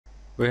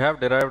We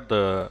have derived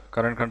the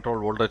current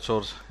controlled voltage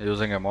source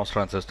using a MOS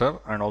transistor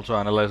and also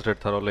analyzed it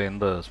thoroughly in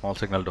the small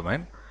signal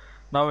domain.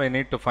 Now we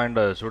need to find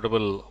a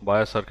suitable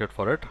bias circuit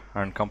for it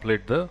and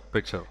complete the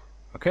picture.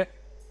 Okay.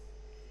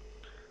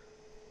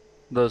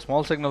 The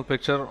small signal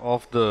picture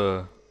of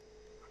the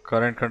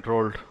current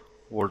controlled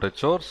voltage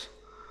source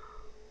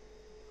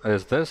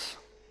is this.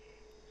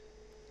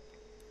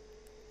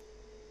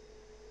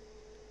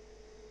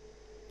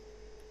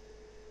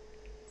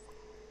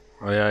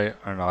 Vi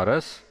and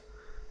Rs,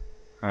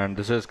 and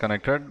this is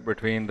connected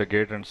between the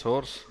gate and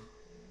source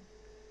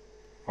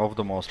of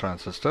the MOS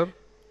transistor.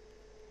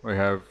 We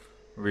have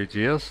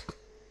VGS,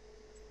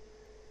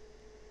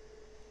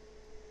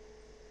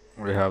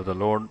 we have the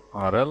load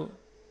RL,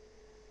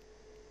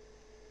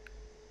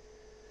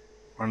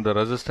 and the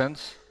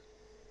resistance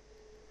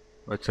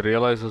which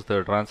realizes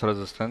the trans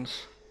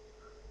resistance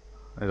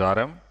is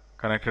Rm,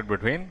 connected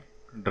between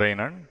drain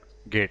and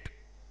gate.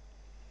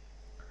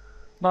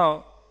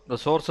 Now the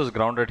source is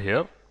grounded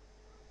here.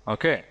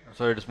 Okay,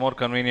 so it is more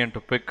convenient to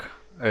pick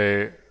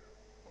a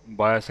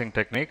biasing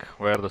technique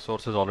where the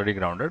source is already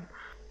grounded.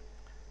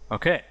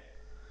 Okay,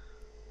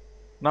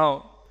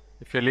 now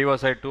if you leave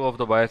aside two of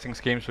the biasing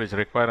schemes which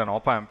require an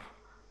op-amp,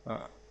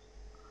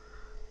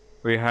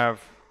 we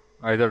have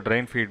either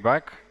drain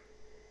feedback,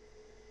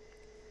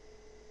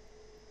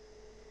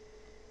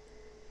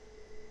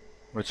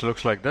 which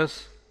looks like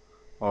this,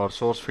 or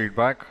source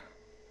feedback,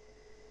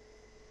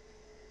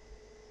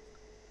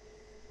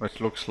 which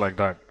looks like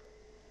that.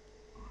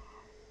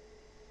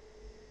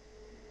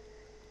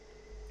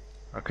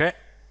 Okay,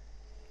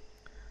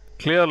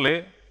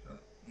 clearly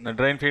the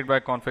drain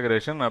feedback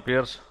configuration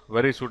appears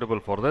very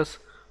suitable for this.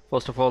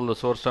 First of all, the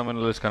source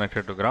terminal is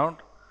connected to ground.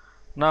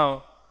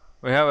 Now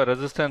we have a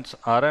resistance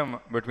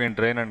Rm between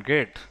drain and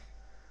gate.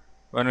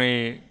 When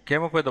we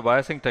came up with the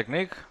biasing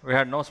technique, we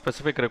had no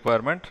specific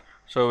requirement,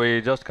 so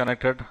we just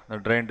connected the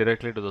drain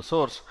directly to the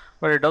source,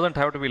 but it doesn't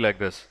have to be like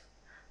this.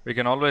 We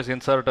can always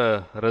insert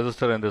a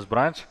resistor in this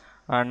branch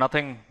and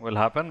nothing will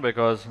happen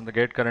because the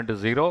gate current is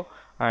 0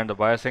 and the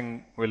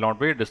biasing will not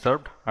be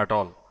disturbed at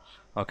all.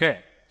 Okay,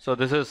 so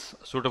this is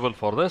suitable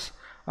for this,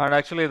 and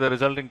actually the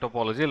resulting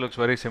topology looks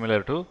very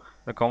similar to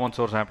the common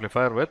source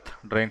amplifier with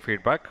drain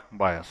feedback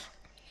bias.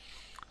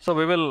 So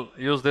we will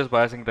use this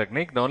biasing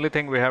technique. The only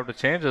thing we have to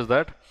change is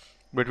that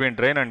between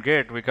drain and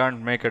gate we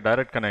can't make a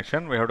direct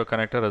connection, we have to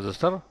connect a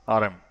resistor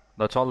Rm.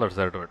 That's all that's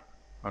there to it.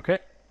 Okay.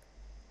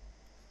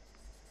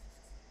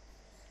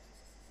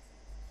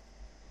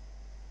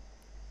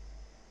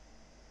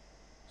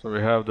 So we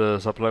have the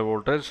supply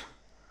voltage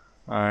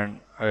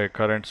and a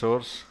current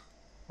source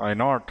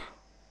I0.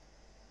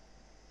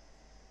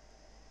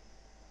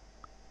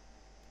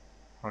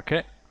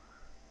 Okay.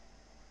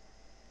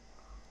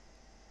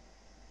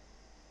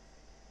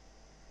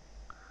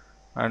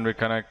 And we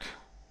connect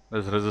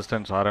this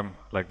resistance Rm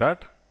like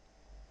that.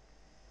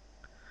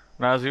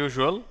 And as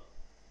usual,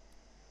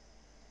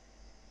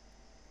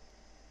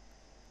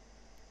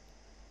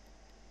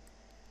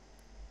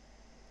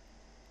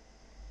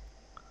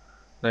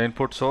 the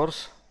input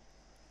source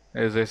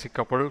is AC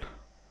coupled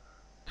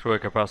through a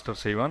capacitor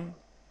C1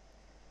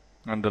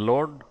 and the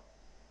load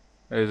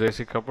is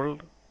AC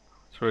coupled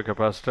through a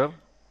capacitor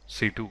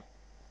C2.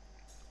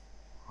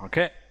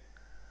 Okay.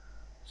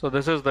 So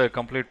this is the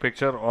complete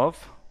picture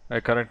of a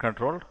current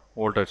controlled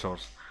voltage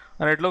source,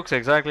 and it looks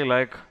exactly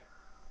like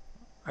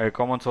a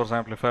common source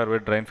amplifier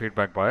with drain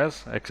feedback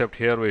bias, except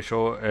here we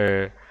show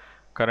a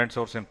current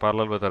source in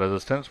parallel with a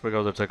resistance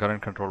because it's a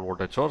current controlled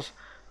voltage source.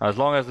 As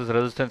long as this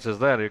resistance is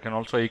there, you can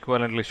also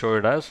equivalently show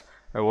it as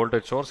a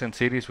voltage source in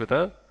series with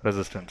a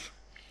resistance.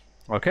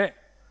 Okay,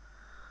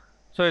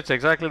 so it's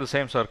exactly the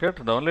same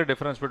circuit. The only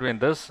difference between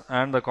this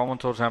and the common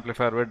source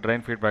amplifier with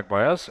drain feedback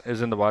bias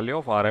is in the value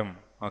of Rm,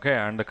 okay,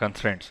 and the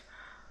constraints.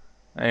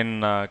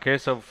 In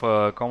case of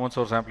common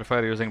source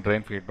amplifier using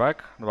drain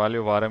feedback, the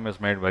value of Rm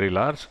is made very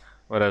large,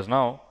 whereas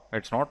now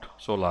it's not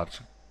so large.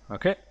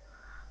 Okay,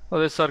 so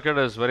this circuit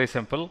is very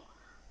simple,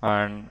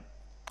 and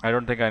I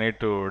don't think I need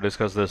to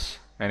discuss this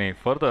any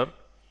further.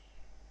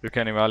 You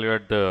can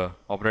evaluate the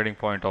operating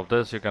point of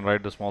this. You can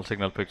write the small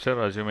signal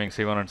picture assuming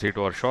C1 and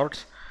C2 are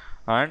shorts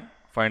and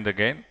find the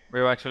gain.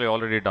 We've actually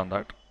already done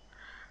that.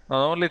 Now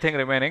the only thing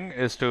remaining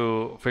is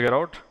to figure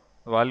out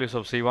the values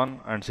of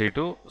C1 and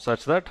C2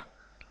 such that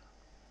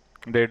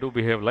they do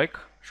behave like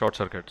short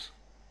circuits.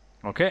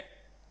 Okay,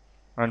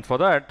 and for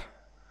that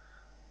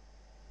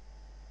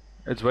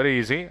it's very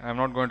easy. I'm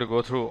not going to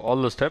go through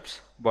all the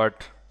steps,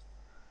 but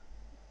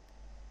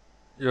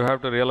you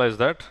have to realize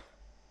that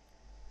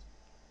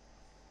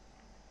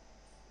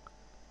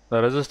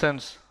the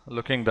resistance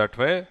looking that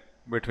way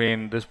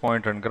between this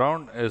point and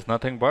ground is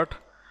nothing but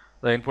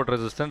the input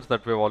resistance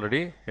that we have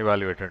already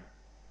evaluated.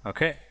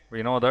 Okay,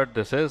 we know that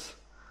this is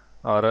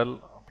RL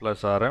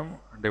plus Rm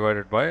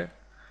divided by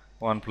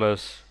 1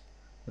 plus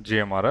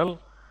GMRL,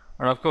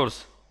 and of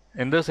course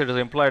in this it is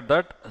implied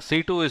that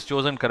C2 is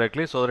chosen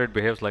correctly so that it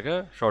behaves like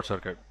a short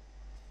circuit.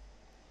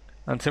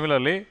 And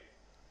similarly,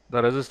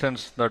 the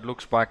resistance that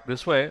looks back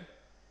this way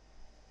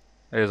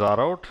is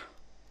R out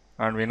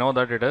and we know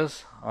that it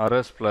is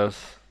Rs plus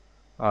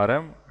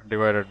Rm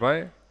divided by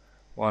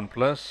 1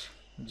 plus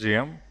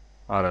Gm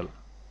RL.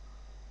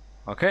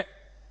 Okay.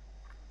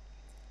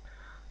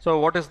 So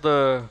what is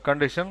the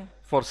condition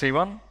for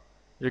C1?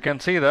 You can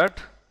see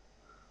that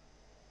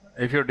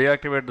if you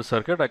deactivate the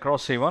circuit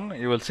across C1,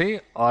 you will see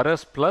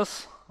Rs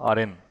plus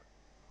Rin.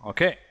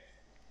 Okay.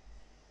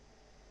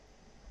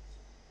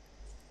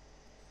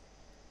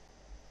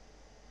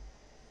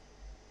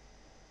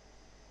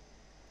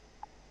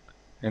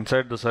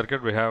 Inside the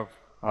circuit we have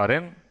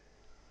Rin,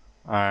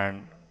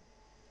 and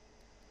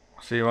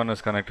C1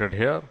 is connected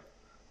here,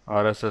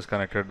 Rs is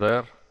connected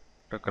there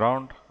to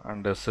ground,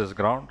 and this is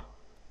ground.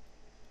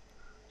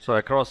 So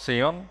across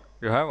C1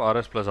 you have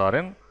Rs plus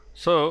Rin.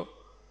 So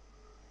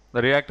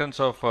the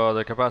reactance of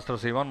the capacitor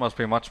C1 must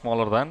be much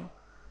smaller than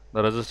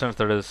the resistance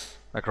that is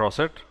across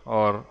it,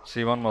 or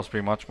C1 must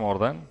be much more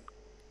than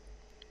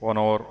 1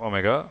 over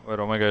omega, where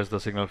omega is the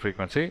signal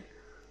frequency,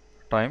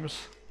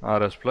 times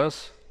Rs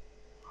plus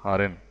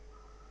Rin.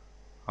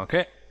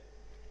 Okay.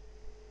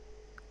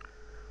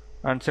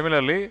 And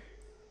similarly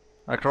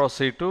across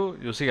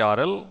C2 you see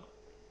RL,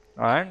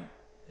 and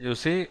you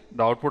see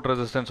the output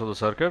resistance of the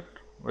circuit,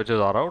 which is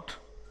Rout.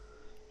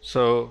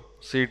 So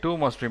C2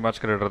 must be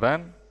much greater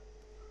than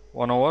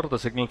 1 over the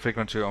signal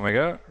frequency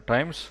omega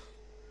times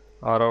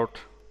Rout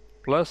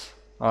plus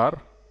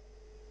RL.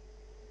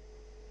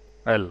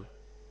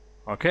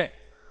 Okay.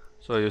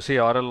 So you see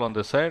RL on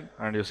this side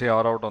and you see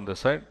Rout on this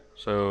side.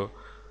 So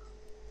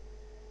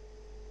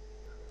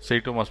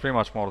C2 must be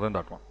much more than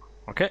that one.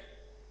 Okay.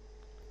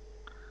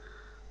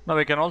 Now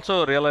we can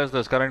also realize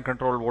this current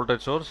controlled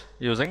voltage source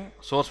using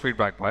source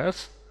feedback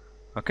bias.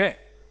 Okay.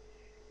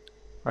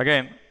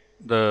 Again,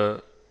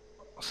 the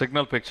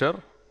signal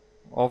picture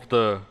of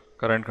the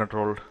current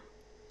controlled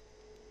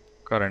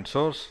current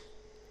source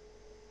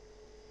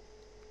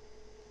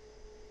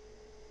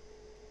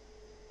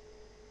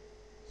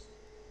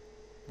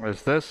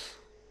is this.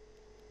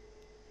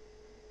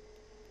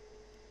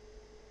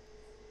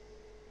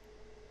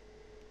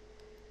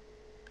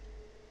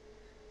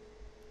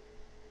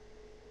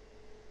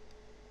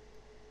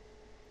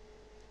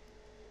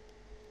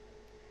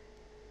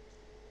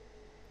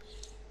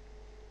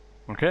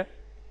 Okay,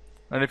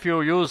 and if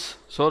you use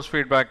source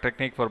feedback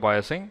technique for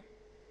biasing,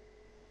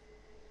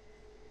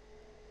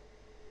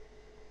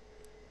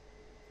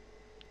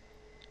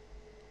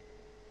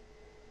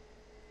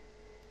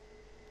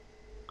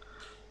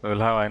 we will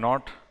have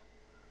I0,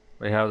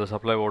 we have the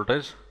supply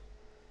voltage,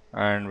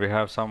 and we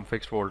have some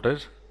fixed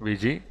voltage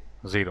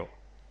VG0.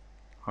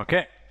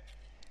 Okay,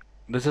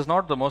 this is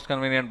not the most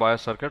convenient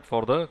bias circuit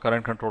for the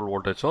current controlled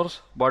voltage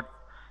source, but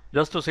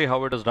just to see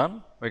how it is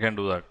done, we can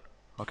do that.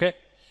 Okay.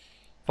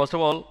 First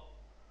of all,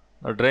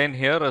 the drain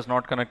here is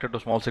not connected to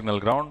small signal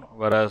ground,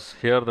 whereas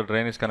here the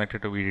drain is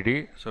connected to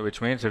VDD, so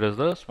which means it is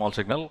the small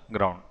signal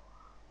ground.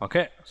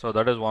 Okay, so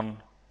that is one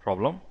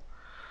problem.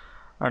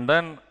 And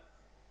then,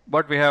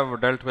 but we have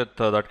dealt with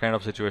that kind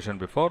of situation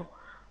before.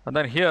 And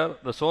then here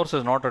the source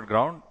is not at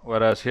ground,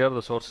 whereas here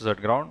the source is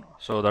at ground,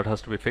 so that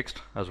has to be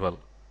fixed as well.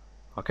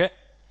 Okay,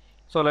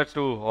 so let's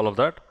do all of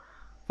that.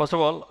 First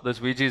of all, this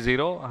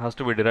VG0 has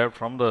to be derived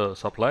from the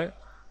supply,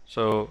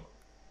 so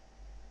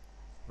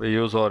we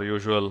use our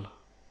usual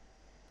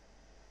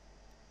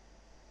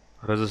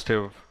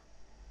resistive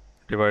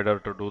divider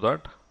to do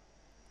that.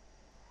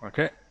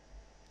 Okay.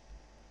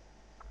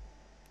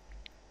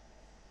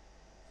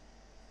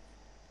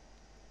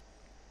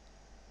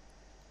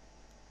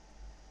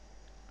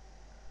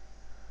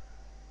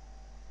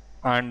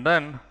 And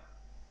then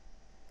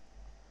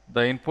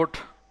the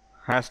input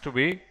has to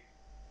be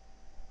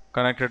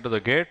connected to the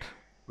gate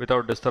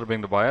without disturbing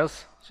the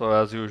bias. So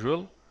as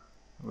usual,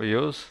 we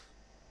use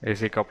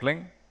AC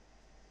coupling.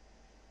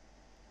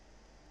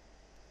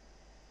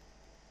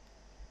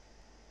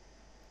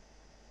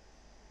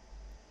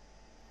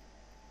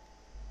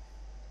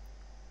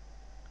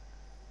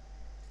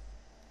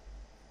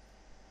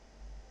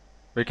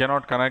 We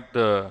cannot connect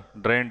the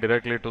drain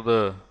directly to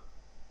the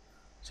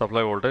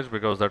supply voltage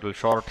because that will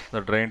short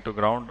the drain to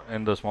ground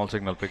in the small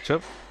signal picture.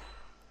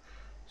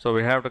 So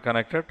we have to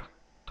connect it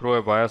through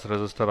a bias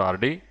resistor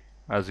RD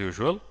as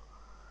usual,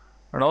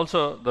 and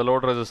also the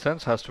load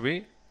resistance has to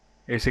be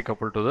AC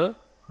coupled to the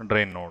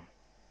drain node.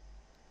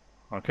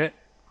 Okay,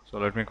 so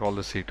let me call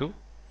this C2.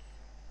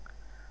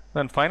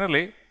 Then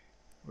finally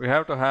we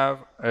have to have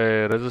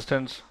a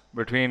resistance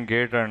between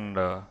gate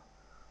and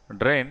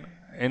drain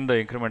in the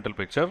incremental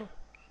picture.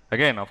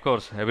 Again, of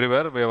course,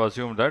 everywhere we have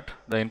assumed that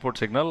the input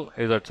signal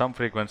is at some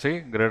frequency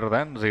greater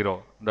than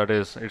 0. That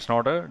is, it's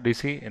not a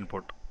DC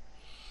input.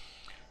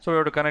 So we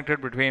have to connect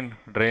it between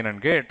drain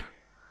and gate,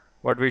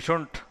 but we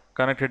shouldn't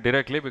connect it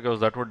directly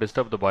because that would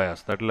disturb the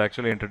bias. That will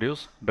actually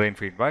introduce drain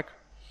feedback.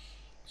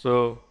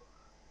 So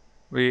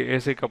we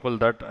AC couple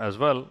that as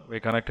well. We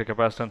connect a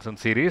capacitance in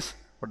series,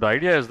 but the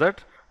idea is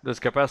that this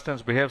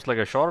capacitance behaves like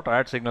a short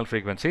at signal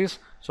frequencies.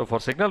 So for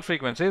signal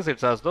frequencies,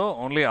 it's as though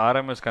only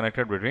Rm is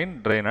connected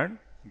between drain and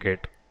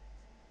gate.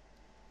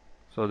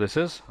 So this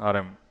is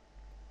Rm.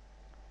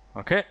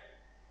 Okay.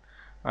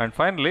 And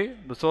finally,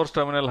 the source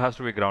terminal has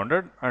to be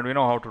grounded, and we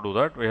know how to do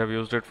that. We have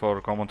used it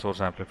for common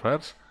source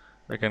amplifiers.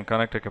 We can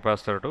connect a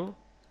capacitor to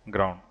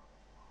ground.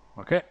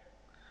 Okay.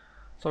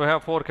 So we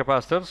have 4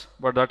 capacitors,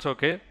 but that's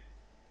okay.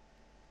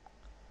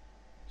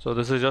 So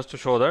this is just to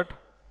show that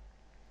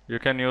you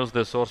can use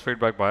the source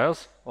feedback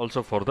bias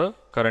also for the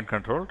current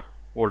controlled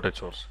voltage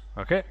source.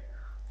 Okay.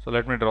 So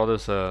let me draw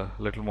this a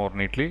little more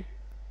neatly.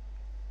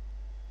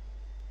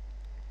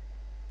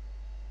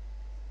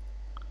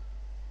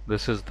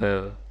 This is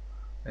the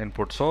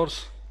input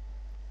source.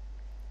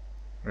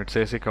 It's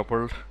AC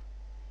coupled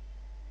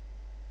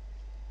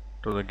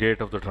to the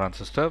gate of the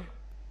transistor.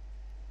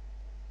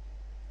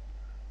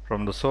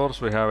 From the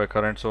source we have a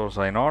current source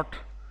I0,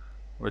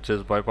 which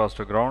is bypassed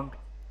to ground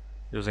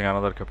using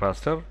another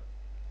capacitor.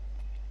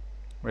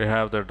 We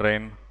have the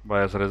drain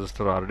bias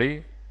resistor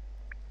RD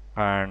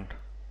and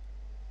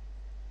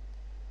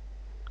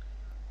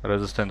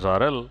resistance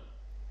RL.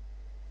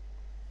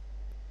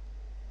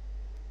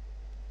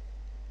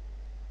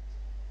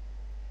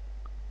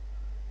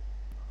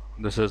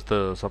 This is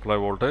the supply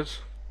voltage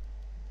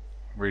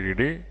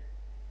VDD.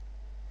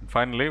 And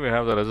finally, we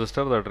have the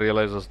resistor that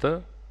realizes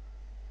the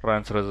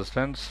trans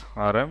resistance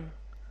RM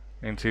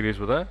in series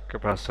with a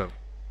capacitor.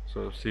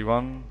 So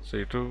C1,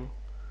 C2,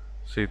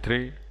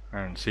 C3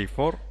 and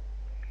C4.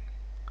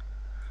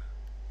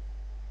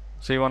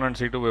 C1 and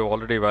C2 we have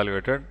already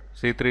evaluated.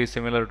 C3 is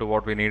similar to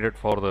what we needed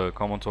for the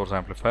common source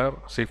amplifier.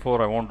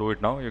 C4 I won't do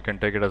it now. You can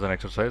take it as an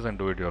exercise and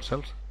do it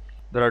yourselves.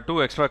 There are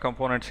 2 extra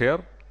components here.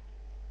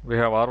 We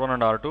have R1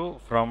 and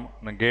R2 from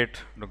the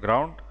gate to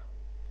ground.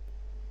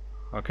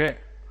 Okay,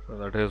 so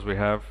that is we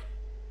have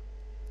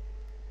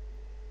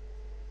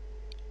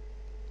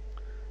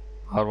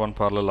R1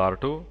 parallel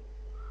R2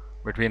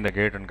 between the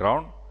gate and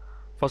ground.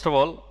 First of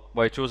all,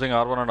 by choosing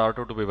R1 and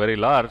R2 to be very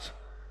large,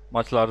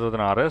 much larger than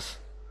RS,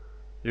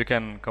 you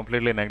can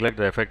completely neglect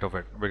the effect of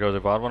it, because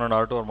if R1 and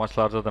R2 are much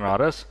larger than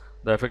RS,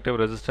 the effective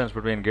resistance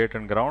between gate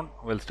and ground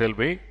will still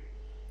be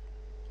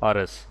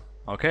RS.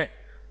 Okay,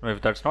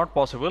 if that's not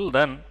possible,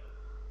 then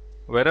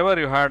wherever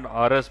you had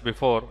RS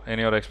before in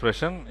your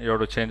expression, you have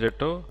to change it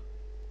to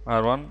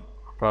R1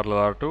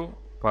 parallel R2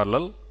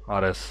 parallel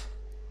RS.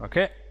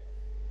 Okay.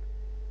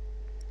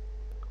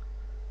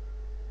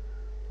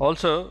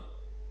 Also,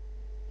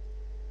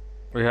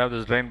 we have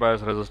this drain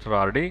bias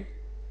resistor RD,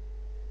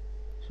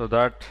 so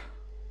that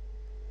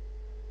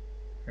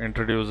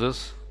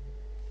introduces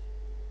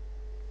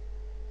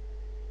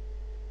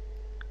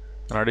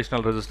an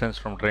additional resistance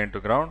from drain to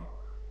ground.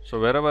 So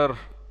wherever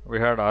we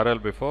had RL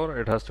before,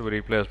 it has to be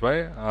replaced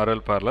by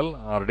RL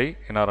parallel RD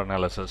in our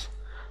analysis.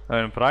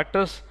 And in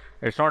practice,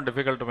 it's not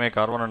difficult to make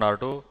R1 and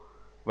R2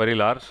 very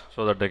large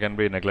so that they can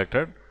be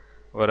neglected,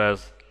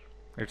 whereas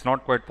it's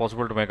not quite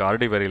possible to make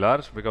RD very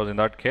large, because in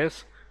that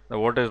case the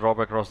voltage drop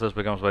across this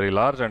becomes very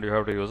large and you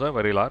have to use a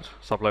very large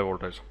supply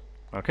voltage.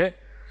 Okay,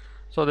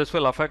 so this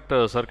will affect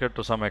the circuit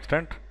to some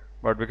extent,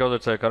 but because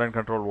it's a current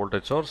controlled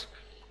voltage source,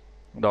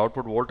 the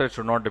output voltage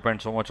should not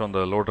depend so much on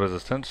the load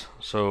resistance,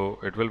 so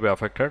it will be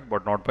affected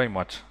but not by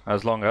much,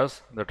 as long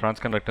as the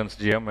transconductance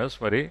GM is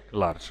very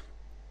large.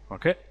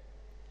 Okay,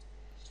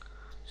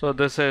 so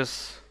this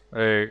is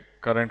a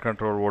current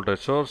controlled voltage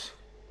source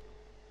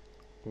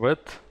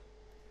with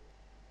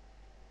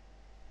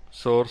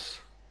source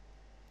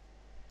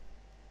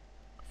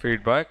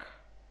feedback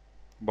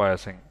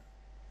biasing.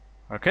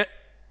 Okay,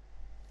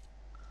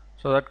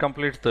 so that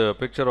completes the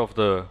picture of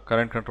the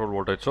current controlled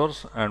voltage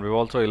source, and we've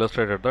also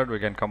illustrated that we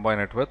can combine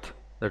it with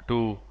the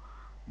 2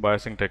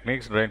 biasing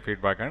techniques, drain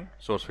feedback and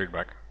source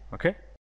feedback. Okay.